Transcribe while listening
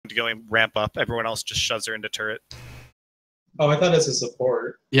to go and ramp up. Everyone else just shoves her into turret. Oh, I thought as a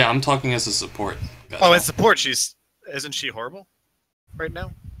support. Yeah, I'm talking as a support. Oh, as support, isn't she horrible right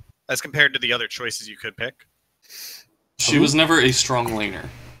now? As compared to the other choices you could pick? She was never a strong laner.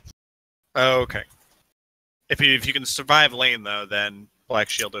 Oh, okay. If you can survive lane, though, then Black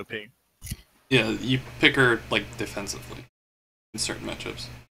Shield OP. Yeah, you pick her, like, defensively in certain matchups.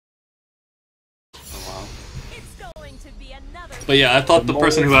 Oh, wow. But yeah, I thought the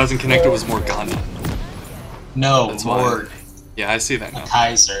person who hasn't connected was Morgana. No, That's Morg. Yeah, I see that now.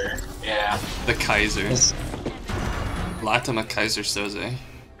 Kaiser. Yeah. The Kaiser. Latima Kaiser Soze.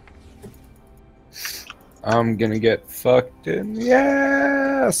 I'm gonna get fucked in the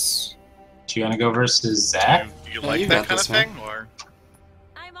ass. Do you want to go versus Zach? Do you like that kind of thing, or?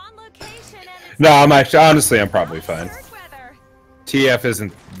 I'm on location and No, I'm actually honestly I'm probably fine. TF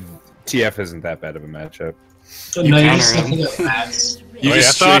isn't that bad of a matchup. No, You you're counter just him. looking at Max. You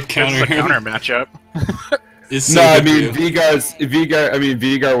just straight counter it's the him. counter matchup. It's so No, I good for mean you.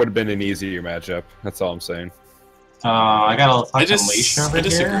 Vigar would have been an easier matchup. That's all I'm saying. I got a fucking just- leash over I here.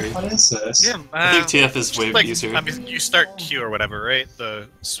 disagree. What is this? Yeah, I think TF is way like, easier. I mean, you start Q or whatever, right? The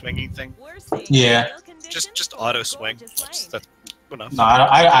swinging thing. Yeah. Just auto swing. That's enough. No,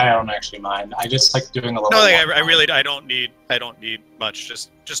 I don't actually mind. I just like doing a little. No, like, I don't need much.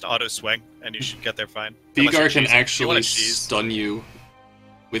 Just auto swing, and you should get there fine. Unless you're Vigar can cheesing. You actually wanna cheese. stun you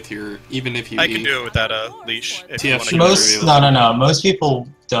with your, even if you I can do it without a leash. If you TF wanna should go. Most no. Most people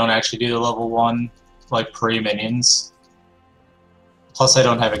don't actually do the level 1 like pre-minions. Plus, I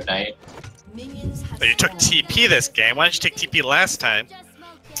don't have ignite. Oh, you took TP this game. Why didn't you take TP last time?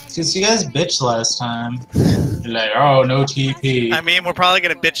 Because you guys bitched last time. You're like, oh, no TP. I mean, we're probably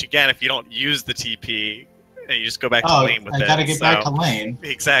gonna bitch again if you don't use the TP and you just go back to Oh, lane with I it. gotta get back to so- lane.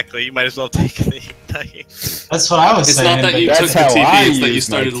 Exactly. You might as well take the ignite. That's what I was It's saying. not that but you That's took the how TP, I it's that you use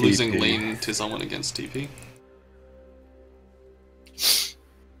my started losing TP. lane to someone against TP.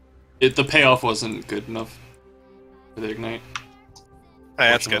 The payoff wasn't good enough for the ignite.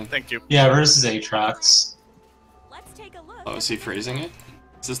 Alright, that's good. Thank you. Yeah, versus Aatrox. Let's take a look. Oh, is he phrasing it?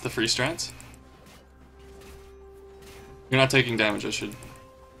 Is this the free strats? You're not taking damage, I should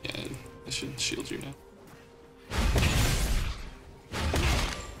shield you now.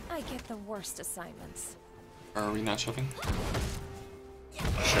 I get the worst assignments. Or are we not shoving?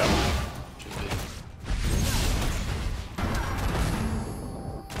 Shove. Should be.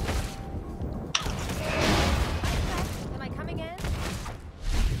 Am I coming in?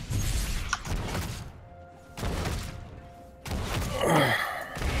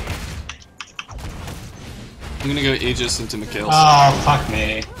 I'm gonna go Aegis into Mikhail's. Oh, fuck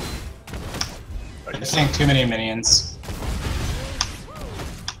me. I think too many minions.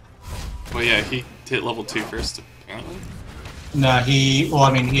 Well, yeah, he hit level 2 first, apparently. No, well,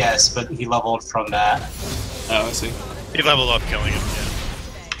 I mean, yes, but he leveled from that. Oh, I see. You level up killing him, yeah.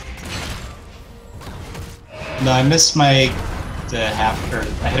 No, I missed I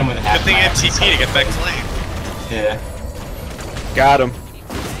hit him with a half. Good thing you had max. TP to get back to lane. Yeah. Got him.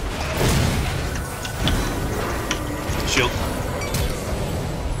 Shield.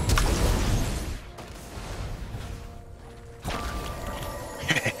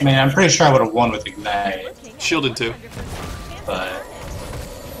 I mean, I'm pretty sure I would have won with ignite, Shielded too. but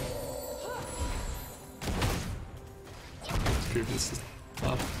Grievance is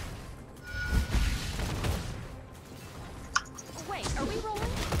up. Wait, are we rolling?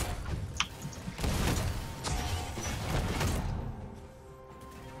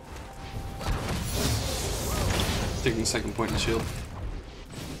 Taking second point in shield.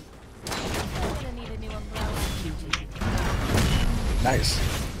 I'm gonna need a new umbrella. Nice.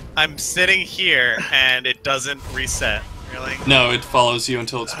 I'm sitting here and it doesn't reset. Really? No, it follows you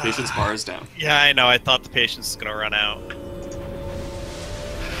until its patience bar is down. Yeah, I know. I thought the patience was gonna run out.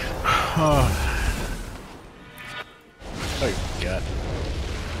 Oh, God.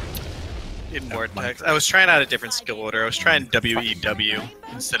 In Vortex. I was trying out a different skill order. I was trying WEW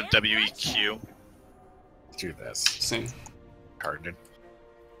instead of WEQ. Do this. Same. Carded.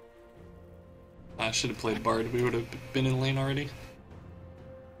 I should have played Bard. We would have been in lane already.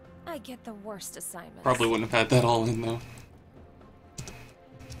 I get the worst assignments. Probably wouldn't have had that all in though.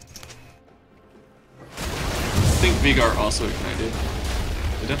 I think Vigar also ignited.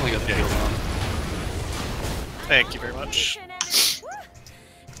 They definitely got the kill down. Thank you very much.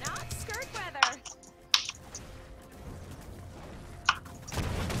 Not skirt weather.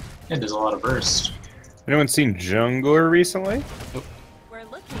 yeah, there's a lot of burst. Anyone seen Jungler recently? We're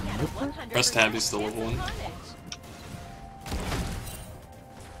looking at 100%. Press tab is still level 1.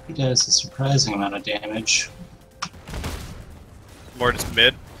 He does a surprising amount of damage. More just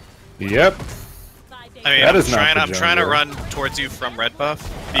mid. Yep. I mean, That is not the I'm trying to jungle. run towards you from red buff.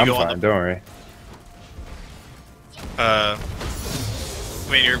 You I'm go fine. on Don't worry. I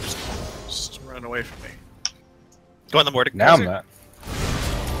mean, you're just running away from me. Go on the Mordecai. Now I'm not.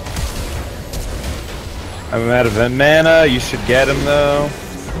 I'm out of mana. You should get him though.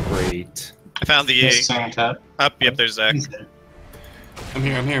 Great. I found the Just saying tap. up. Yep, there's Zach. He's there. I'm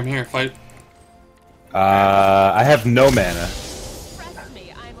here. Fight. I have no mana. Trust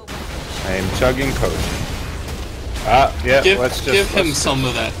me, I'm aware. I am chugging potion. Yeah. Give him some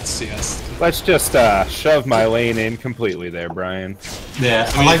of that CS. Let's just shove my lane in completely there, Brian. Yeah,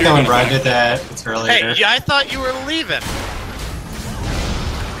 I I mean, like if that you're when gonna Brian fight- did that earlier. Hey, yeah, I thought you were leaving.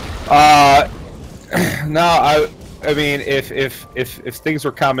 No, I mean, if things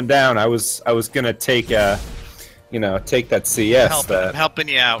were calming down, I was gonna take take that CS. I'm helping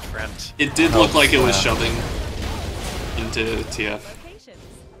you out, friend. It did look like it was yeah. shoving into TF Locations.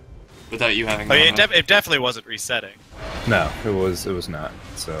 without you having. Oh yeah, mana. it definitely wasn't resetting. No, it was not.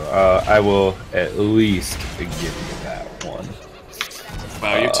 So I will at least give you that one.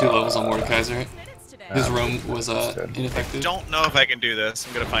 Wow, you're 2 levels on Mordekaiser. Minutes today. His roam was ineffective. Don't know if I can do this.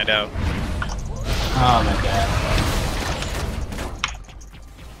 I'm gonna find out. Oh my god.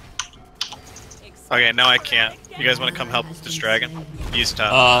 Okay, no, I can't. You guys want to come help this dragon? Use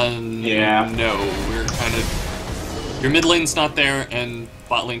top. Yeah. No, we're kind of. Your mid lane's not there, and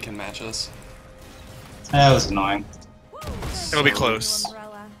bot lane can match us. That was annoying. It'll be So- close.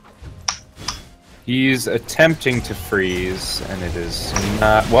 Umbrella. He's attempting to freeze, and it is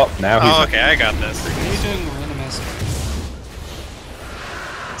not. Well, now he's. Oh, okay, I got this. Legion, we're in a mess.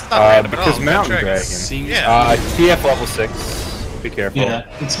 It's not random at all. because We've got Mountain dragons. Seems- Yeah. TF level 6. Be careful. Yeah,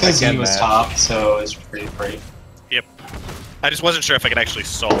 it's because I he can was match. top, so it's pretty great. Yep. I just wasn't sure if I could actually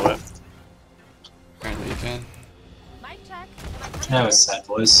solve it. Apparently you can. Mic check. That was sad,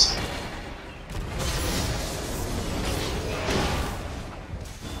 boys.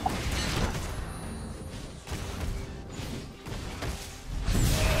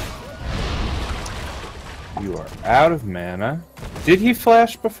 You are out of mana. Did he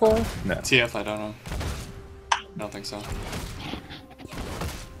flash before? No. TF, I don't know. I don't think so.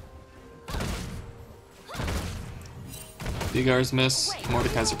 Vigars miss.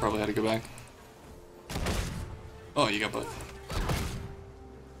 Mordekaiser probably had to go back. Oh, you got both.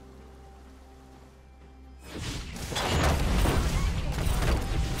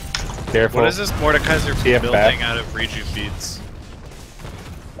 Careful. What is this Mordekaiser TF building back. out of Reju beats?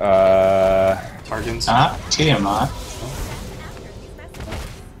 Targans. Tiamat.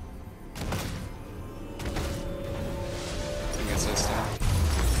 I think it's this time.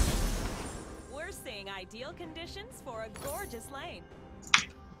 We're seeing ideal conditions for a gorgeous lane.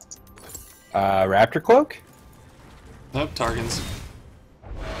 Raptor Cloak? Nope, Targans.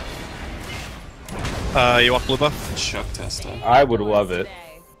 You want blue buff? Chuck Testa. I would love it. Today.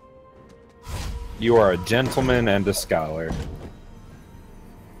 You are a gentleman and a scholar.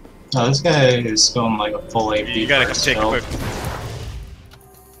 Oh, this guy is going like a full AP. You gotta come first take a build. quick.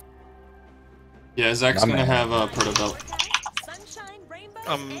 Yeah, Zach's I'm gonna in. have a proto belt. Sunshine, rainbow.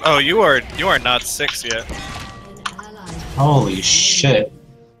 Oh, you are not 6 yet. Holy shit.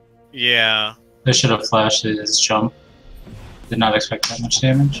 Yeah. I should have flashed his jump. Did not expect that much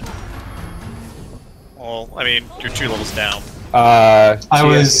damage. Well, I mean, you're 2 levels down. I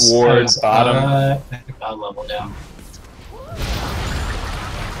was ward bottom. I think I'll level down.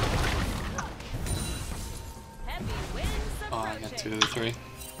 Heavy winds Oh, I got 2 approaching. of the 3.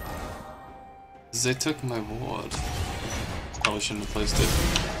 They took my ward. Probably shouldn't have placed it.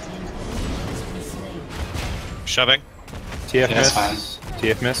 Shoving. TF Yeah, miss. that's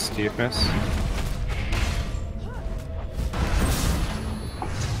TF miss. TF miss.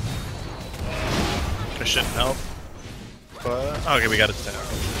 I shouldn't help. But okay, we got it down.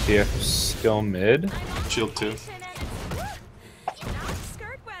 TF still mid. Shield 2. Skirt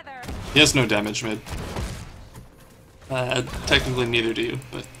weather. He has no damage mid. Technically neither do you,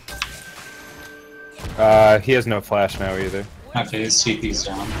 but He has no flash now either. Okay, his CP's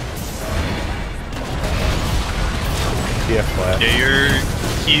down. TF flash.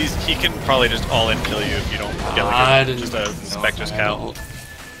 Yeah, he can probably just all in kill you if you don't get I like didn't just a know Spectre's if I cow. had ult.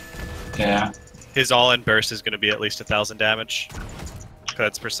 Yeah. His all in burst is going to be at least 1,000 damage. Because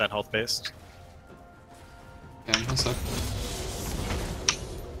it's percent health based. Yeah, what's up?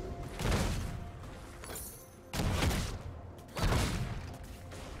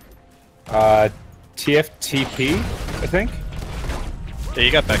 TFTP, I think. Yeah,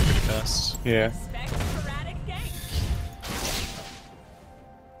 you got back pretty fast. Yeah. Expect sporadic gank.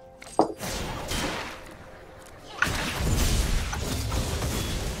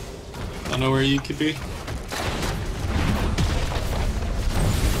 Don't know where you could be.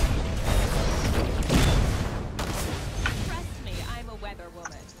 Trust me, I'm a weather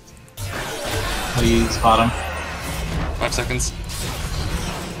woman. Please, bottom. 5 seconds.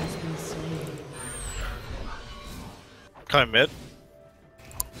 Coming mid.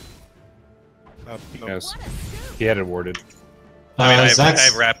 Oh, no. Yes. What a scoop! He had it warded. I mean, I have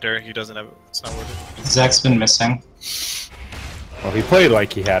Zach's, Raptor. He doesn't have. It's not worth it. Zach's been missing. Well, he played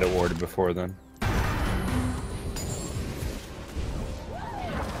like he had it warded before then.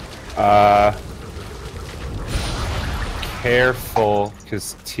 Careful,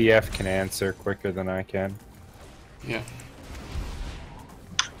 because TF can answer quicker than I can. Yeah.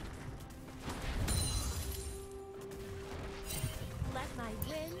 Let my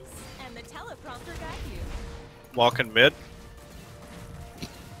winds and the teleprompter guide you. Walking mid.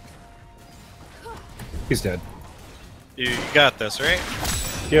 He's dead. You got this, right?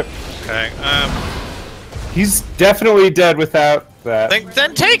 Yep. Okay. He's definitely dead without that.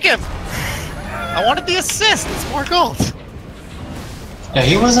 Then take him. I wanted the assist. It's more gold. Yeah,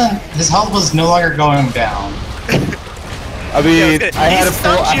 he wasn't. His health was no longer going down. I mean, Yeah, I had he a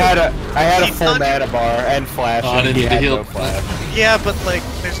full, stunned you. I had a He full stunned you. mana bar and flash. Oh, I and didn't he need to had heal. no flash. Yeah, but like,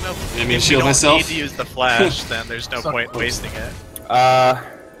 there's no. You mean if shield you don't myself? need to use the flash, then there's no point wasting it.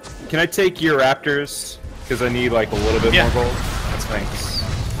 Can I take your Raptors? Because I need like a little bit Yeah. more gold. That's thanks.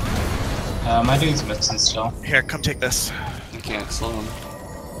 My dude's missing still. Here, come take this. I can't slow him.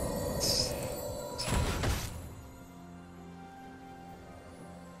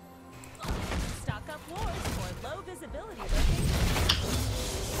 Stock up wars for low visibility locations.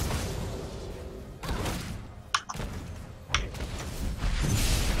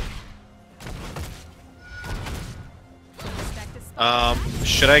 Expect a spot.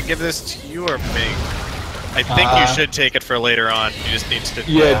 Should I give this to you or me? I think you should take it for later on. You just need to.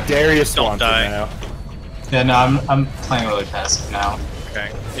 Yeah, Darius don't wants die. it now. Yeah, no, I'm playing really passive now.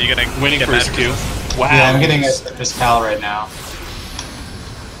 Okay. Are you gonna Winning get first magic Q. resist? Wow. Yeah, I'm getting this pal right now.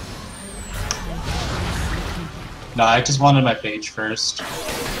 No, I just wanted my page first.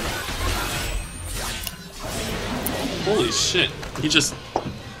 Holy shit. He just.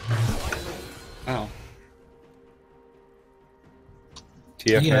 Ow.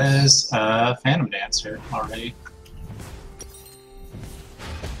 TF He miss. has Phantom Dancer already.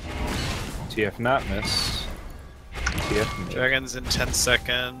 TF not miss. TF miss. Dragon's in 10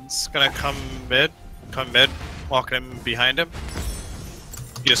 seconds. Gonna come mid. Come mid. Walking him behind him.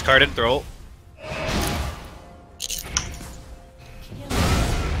 You discard and throw ult.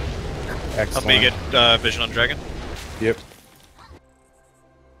 Help Excellent. me get vision on Dragon. Yep.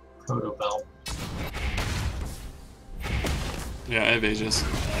 Proto Bell. Yeah, I have Aegis.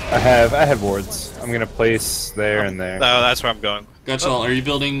 I have wards. I'm gonna place there and there. Oh, that's where I'm going. Gotcha. Are you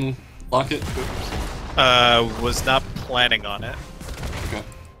building Locket? Was not planning on it. Okay.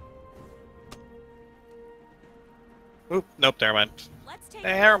 Oop, nope, never mind. Let's take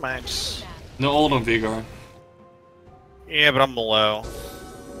Never a mind. map. No ult on Vigor. Yeah, but I'm low.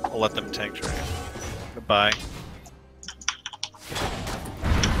 I'll let them tank Dragon. Goodbye.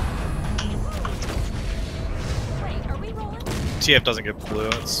 Wait, are we rolling? TF doesn't get blue,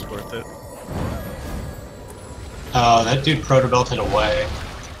 it's worth it. Oh, that dude Proto Belted away.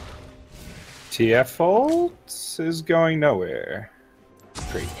 TF ult is going nowhere.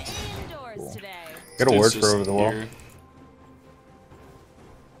 Great. Indoors Cool. today. Got a It's ward for just over the wall. here.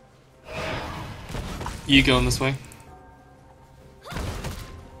 You going this way?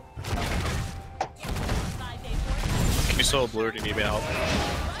 5-day forecast. Can you solo blue or do you need me to help?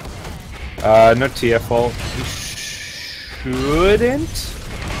 No TF ult. You shouldn't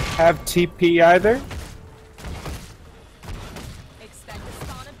have TP either. Expect a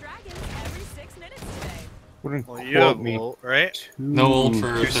spawn of dragons every 6 minutes today. Wouldn't Well, you quote have me. ult, right? No ult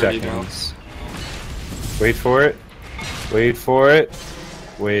for 2 30 seconds. Wait for it. Wait for it.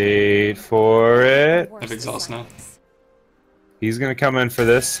 Wait for it. I have exhaust now. He's gonna come in for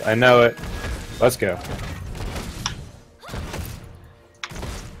this. I know it. Let's go.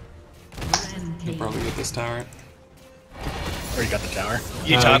 You'll probably get this tower. Or you got the tower?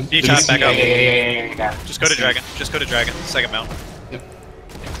 You top back up. Yeah. Just go to Dragon. Just go to Dragon. Second mount.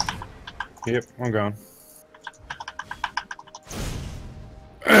 Yep, I'm going.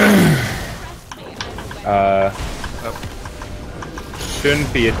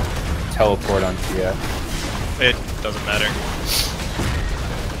 Shouldn't be a teleport on TF. It doesn't matter.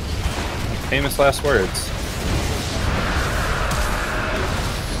 Famous last words.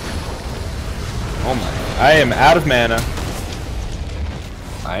 Oh my. I am out of mana.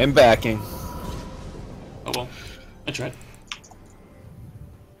 I am backing. Oh well. I tried.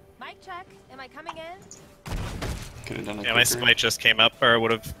 My Mic check. Am I coming in? Could have done it. Yeah, my smite just came up, or I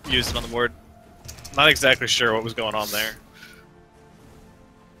would have used it on the board. Not exactly sure what was going on there.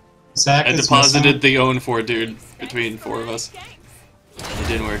 Zach I is deposited missing. the own 4 dude between 4 of us. It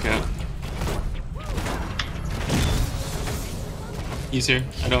didn't work out. He's here.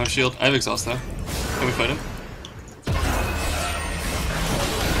 I don't have shield. I have exhaust though. Can we fight him?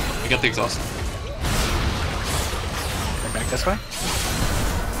 I got the exhaust. Come back this way.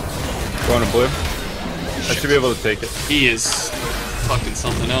 Going to blue. I should be able to take it. He is fucking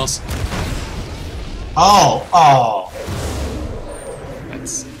something else. Oh, oh.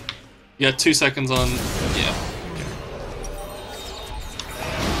 That's. You got 2 seconds on. Yeah.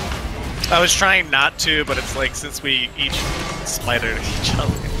 I was trying not to, but it's like since we each smited at each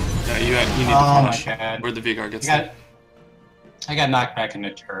other. No, you need to Oh my finish. god. Where the Vigor gets I got knocked back in the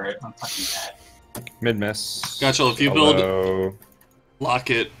turret. I'm fucking bad. Mid miss. Gotcha. If you build Hello.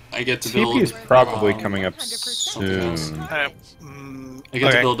 Locket, I get to build. TP is probably um, coming up something else. soon. I get to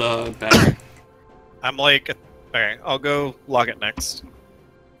Okay. build a banner. I'm like, okay, I'll go log it next.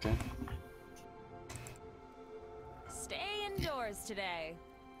 Okay. Stay indoors today.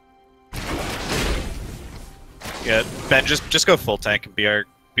 Yeah, Ben, just go full tank and be our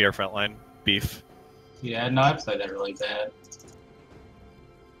frontline beef. Yeah, no, I played that really bad.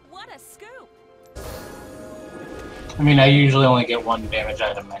 What a scoop! I mean, I usually only get 1 damage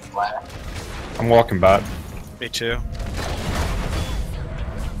item anyway. I'm walking bot. Me too.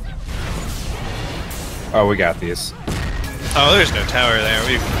 Oh, we got these. Oh, there's no tower there.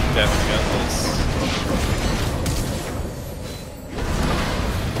 We've definitely got this.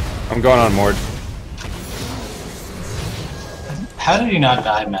 I'm going on Mord. How did you not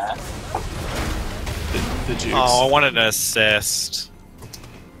die, Matt? The jukes. Oh, I wanted an assist.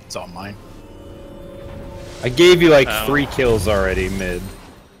 It's all mine. I gave you like Oh. 3 kills already mid.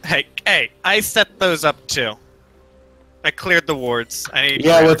 Hey, I set those up too. I cleared the wards. I need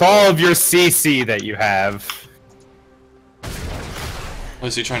Yeah, with all of your CC that you have.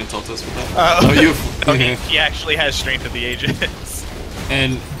 Was he trying to tilt us with that? Oh, you. no, he actually has strength of the agents.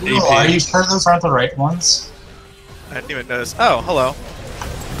 And Oh, are you sure those aren't the right ones? I didn't even notice. Oh, hello.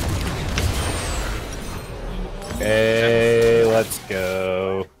 Hey, let's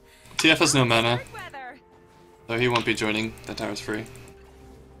go. TF has no mana, Good weather. so he won't be joining. That tower's free.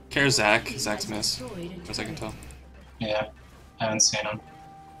 Care Zach. Zach's miss, as I can tell. Yeah, I haven't seen him.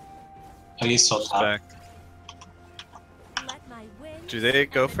 Oh, he's still top. Back. Let my wind Do they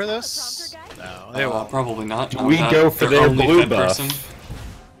go for and this? teleprompter guide No, they won't. Probably not. Not We with that. go for They're their only blue fed buff. person.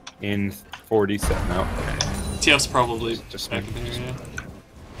 In 47. No. TF's probably Just back in there, yeah.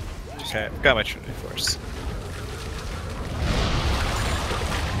 Okay, I've got my Trinity Force.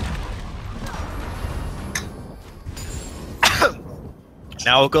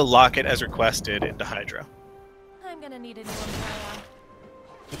 Now we'll go lock it as requested into Hydra. I'm gonna need a new umbrella.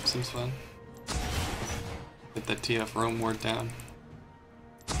 Yep, seems fun. Get that TF roam ward down.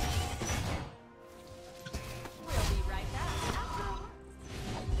 We'll be right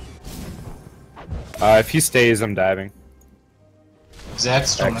back. If he stays, I'm diving.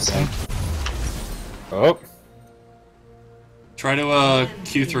 Zach's still missing. Oh. Try to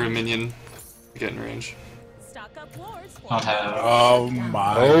Q through a minion to get in range. Stock up wards for I'll have. Oh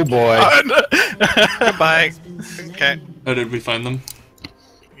my. Oh boy. Goodbye. Okay. Oh, did we find them?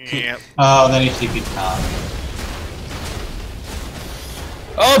 Yep. Oh, then he TP'd top.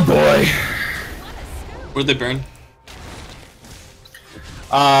 Oh boy. Where'd they burn?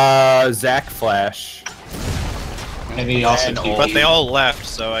 Zach Flash. Maybe he also And TP'd. But they all left,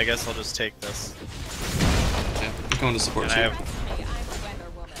 so I guess I'll just take this. Yeah, I'm going to support And I you. have me. I'm a weather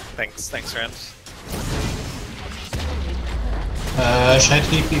woman. thanks, friends. Should I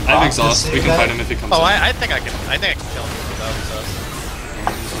TP I have bot to exhaust. save We can that? fight him if he comes Oh, in. I think I can kill him without this.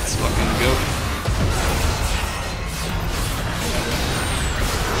 Let's fucking go.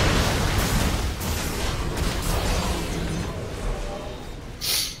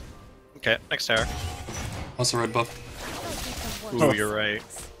 Okay, next tower. Also red buff. Ooh, you're right.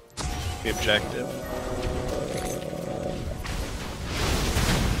 The objective.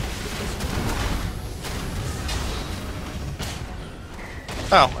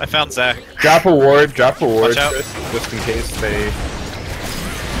 Oh, I found Zach. Drop a ward, Watch out. just in case they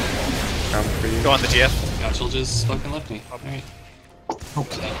come for you. Go on the TF. Gotcha just fucking left me. Alright.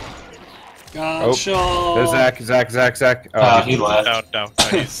 Okay. Gotcha! There's Zach. Oh, he left. No,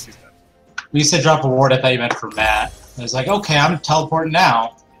 he's dead. When you said drop a ward, I thought you meant for Matt. I was like, okay, I'm teleporting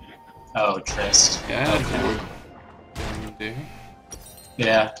now. Oh, Trist. Yeah, Okay.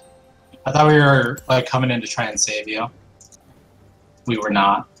 Yeah. I thought we were like coming in to try and save you. We were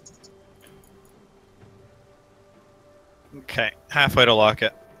not. Okay, halfway to lock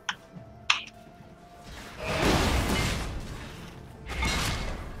it.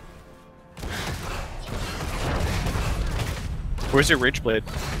 Where's your Rage Blade?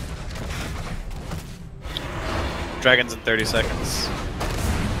 Dragon's in 30 seconds.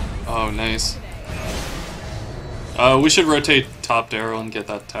 Oh, nice. We should rotate top Daryl and get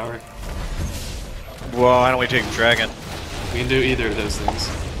that tower. Well, why don't we take Dragon? We can do either of those things.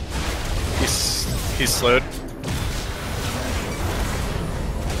 He's slowed.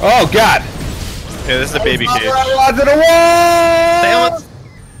 Oh God! Okay, this is a baby cage. To the wall!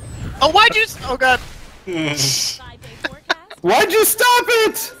 Oh, why'd you? Oh God! 5-day forecast. Why'd you stop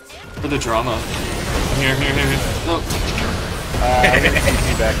it? For the drama. Here. No. I'm gonna take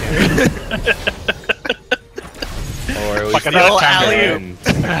you back in. Or at least Fucking hell, alley-oop. and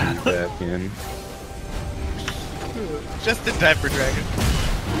take you back in. Just in time for Dragon.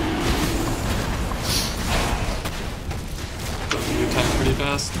 You attack pretty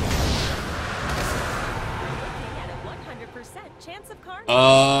fast. Looking at a 100% chance of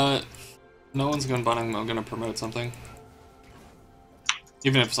carnage. No one's going bottom. I'm gonna promote something.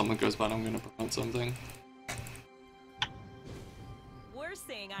 Even if someone goes bottom, I'm gonna promote something. We're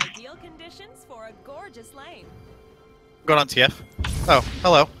seeing ideal conditions for a gorgeous lane. Going on TF. Oh,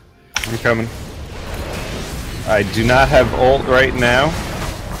 hello. I'm coming. I do not have ult right now.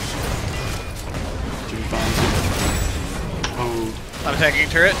 Jimmy Bonds. Oh, I'm tanking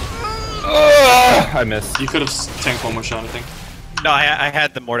turret. I missed. you could have tanked one more shot, I think. No, I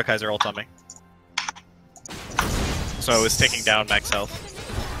had the Mordekaiser ult on me. So I was taking down max health.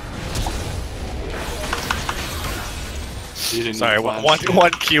 You didn't Sorry, need flash.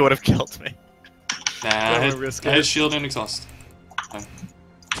 one Q would have killed me. Nah, I Don't risk had it. shield and exhaust. Fine.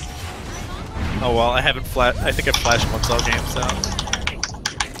 Oh well, I haven't I think I flashed once all game, so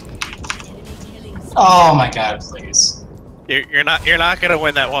Oh my god, please. you're not gonna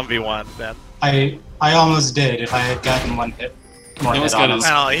win that 1v1, Ben. I almost did if I had gotten one hit. More He almost hit got on him.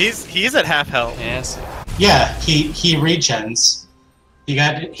 his- No, he's at half health. Yes. Yeah, he regens. He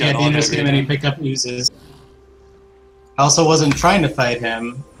had the all end of that game and he regen. picked up oozes. I also wasn't trying to fight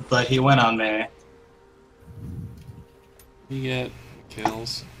him, but he went on me. You get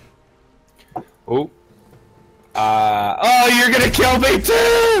kills. Oh. Oh, you're gonna kill me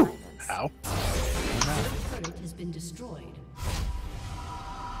too! Ow. Turret has been destroyed.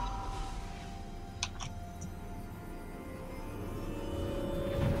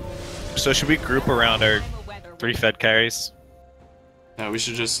 So should we group around our 3 fed carries? No, we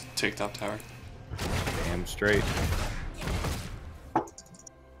should just take top tower. Damn straight.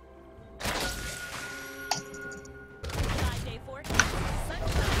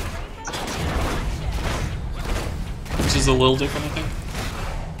 Which is a little different, I think.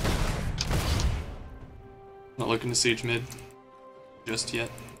 Not looking to siege mid just yet.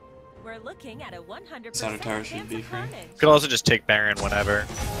 We're looking at a 100% Center tower should chance be of free. carnage. Could also just take Baron whenever.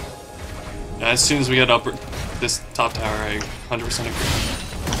 Yeah, as soon as we get up this top tower, I 100%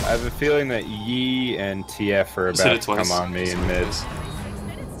 agree. I have a feeling that Yi and TF are Just hit about it to twice. come on me in mid. 6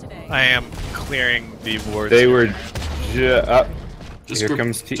 minutes today. I am clearing the wards. They were up. Just Here group-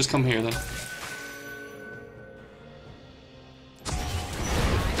 comes T. just come here then.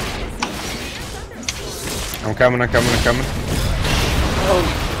 I'm coming.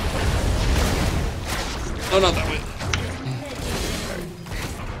 Oh, not that way.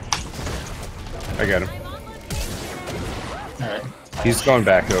 I got him. Alright. He's going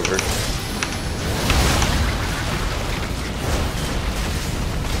back over.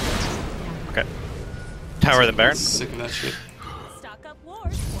 Okay. Tower the Baron. Sick of that shit. Stock up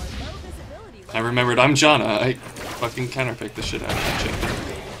wars for low visibility. I remembered I'm Janna. I fucking counterpick the shit out of that shit.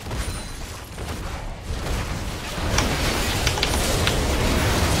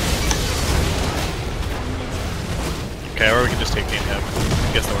 Okay, or we can just take the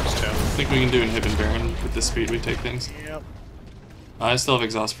inhib. Gets the works too. I think we can do inhib and Baron with the speed we take things. Yep. I still have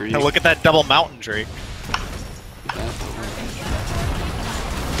exhaust for you. Now look at that double mountain Drake.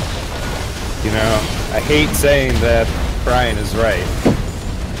 You know, I hate saying that Brian is right,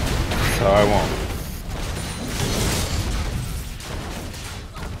 so I won't.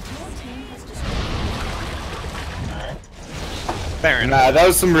 Baron. Nah, that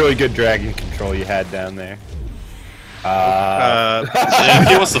was some really good dragon control you had down there. Yeah, if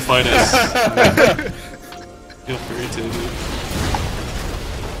he wants to fight us, feel free to.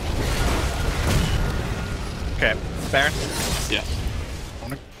 Okay, Baron. Yeah. I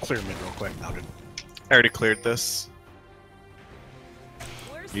want to clear mid real quick. Noted. I already cleared this.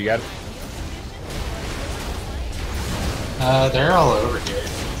 You got it? They're all over here.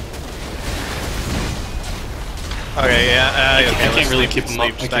 Okay, yeah. Okay, I can't let's really sleep, keep him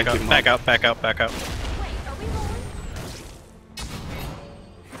up. sleep. I Back can't out, keep him back up. out, back out, back out.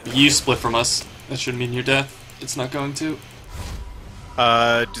 You split from us. That should mean your death. It's not going to.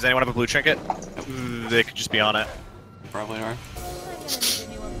 Does anyone have a blue trinket? They could just be on it. Probably are.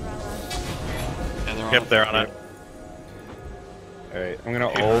 Yeah, they're on Yep, it. they're on it. Alright, I'm gonna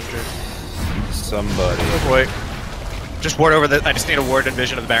ult somebody. Oh boy. Just ward over the. I just need a ward and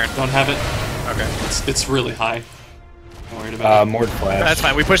vision of the Baron. Don't have it. Okay. It's really high. I'm worried about it. Mord flash. That's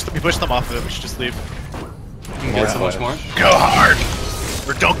fine. We push them off of it. We should just leave. You can get so much more. Go hard,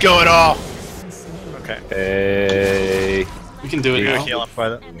 or don't go at all. Okay. Hey. We can do it Go now. heal him by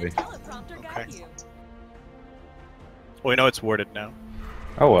the. And the teleprompter guide you. Well, we know it's warded now.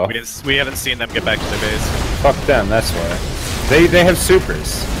 Oh well. We haven't seen them get back to their base. Fuck them, that's why. They have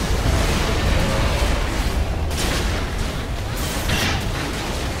supers.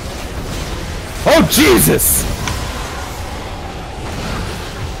 Oh Jesus!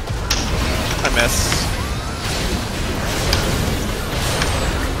 I miss.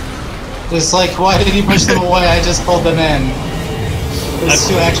 It's like, why did he push them away? I just pulled them in. Those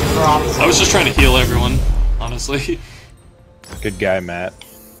two action drops. I was just trying to heal everyone, honestly. Good guy, Matt.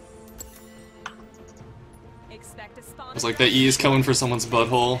 Expect a spawn I was like, that E is coming for someone's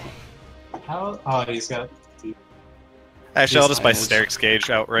butthole. How? Oh, he's got. Actually, I'll He's just buy high edge. Steric's Gauge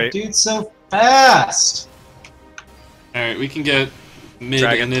outright. Dude's so fast. Alright, we can get mid,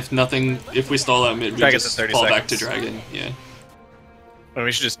 Dragon. and if we stall out mid, we Dragon's just in 30 fall back to seconds. dragon. Yeah. Well,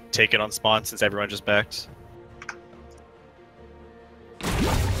 we should just take it on spawn since everyone just backed.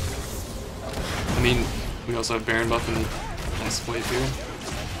 I mean, we also have Baron buff in the next wave here.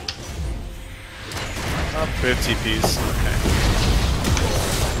 Oh, we have TPs. Okay.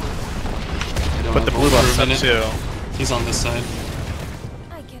 I don't But the have blue ult for buff's a up minute. too. He's on this side.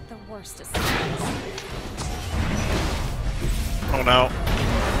 I get the worst assignments. Oh no.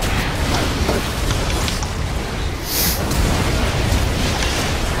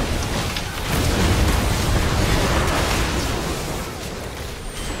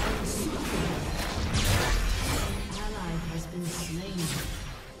 Ally has been slain.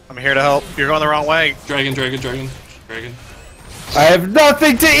 I'm here to help. You're going the wrong way. Dragon. I have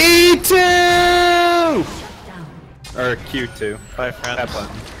nothing to eat to! Down. Or Q2. Bye, friend. That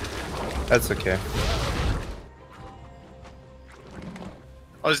button. That's okay.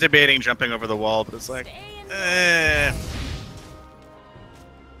 I was debating jumping over the wall, but it's like,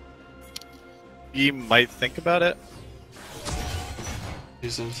 You might think about it.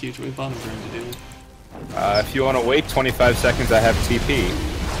 There's a huge wave bottom for him to deal with. If you want to wait 25 seconds, I have TP.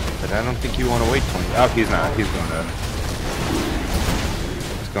 But I don't think you want to wait 20. Oh, he's not. He's going to.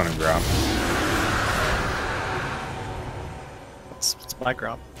 He's going to ground. It's my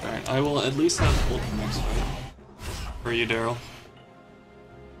grump. Alright, I will at least have ult next fight. For you, Daryl.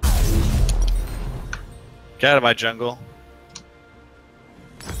 Get out of my jungle.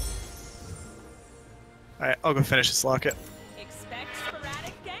 Alright, I'll go finish this locket. Expect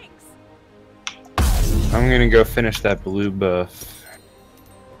sporadic ganks. I'm going to go finish that blue buff.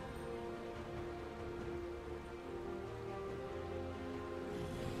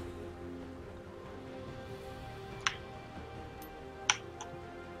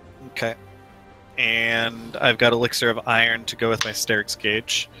 Okay. And I've got Elixir of Iron to go with my Steric's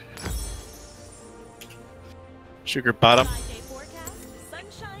Gauge. Sugar bottom. 5-day forecast,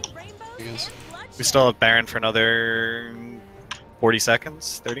 sunshine, rainbows, Yes. and bloodshed. We still have Baron for another 40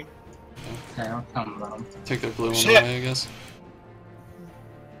 seconds? 30? Okay, I'll come around. Take their blue one Shit. away, I guess.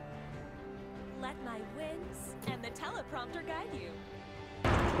 Let my winds and the teleprompter guide you.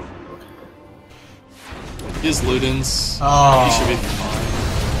 He has Ludens. Oh. He should be fine.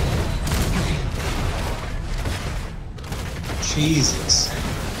 Jesus.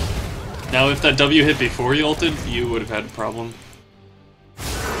 Now, if that W hit before you ulted, you would have had a problem.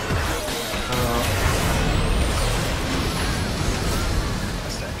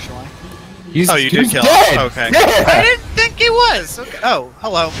 Actually. He's, Oh, you did he's kill dead. him. Okay. Yeah. I didn't think he was! Okay. Oh,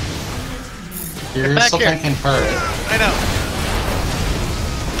 hello. You're back still here. thinking hurt. I know.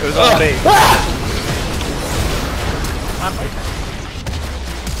 It was all bait. I'm okay.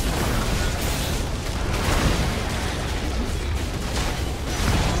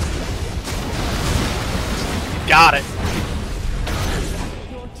 Got it.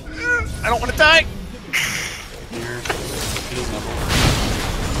 I don't want to die. Here. He doesn't have ult.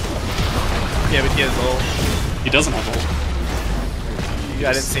 Yeah, but he has ult. He doesn't have ult.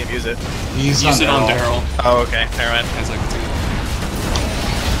 I didn't see him use it. Use Use it on Daryl. Daryl. Oh, okay. Never mind. As I can see.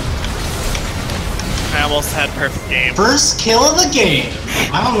 I almost had perfect game. First kill of the game.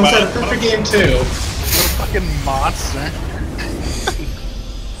 I almost had a perfect game too. fucking monster.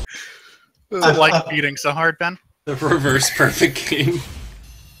 I like beating so hard, Ben. The reverse perfect game.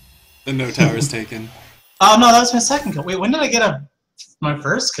 The no towers taken. Oh no, that was my second kill. Wait, when did I get my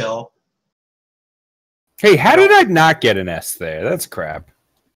first kill? Hey, how did I not get an S there? That's crap.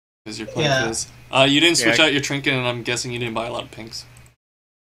 Because you're playing Yeah. Fizz. You didn't switch out your trinket, and I'm guessing you didn't buy a lot of pinks.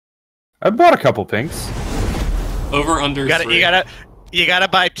 I bought a couple pinks. Over under three. You gotta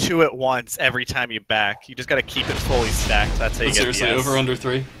buy 2 at once every time you back. You just gotta keep it fully stacked. That's how you But get seriously, the S. over under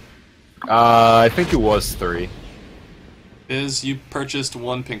 3. I think it was 3. Is you purchased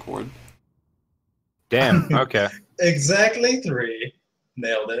 1 pink ward. Damn. Okay. Exactly 3.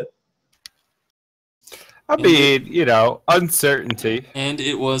 Nailed it. I mean, you know, uncertainty. And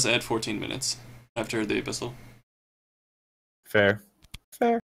it was at 14 minutes after the Abyssal. Fair. Fair.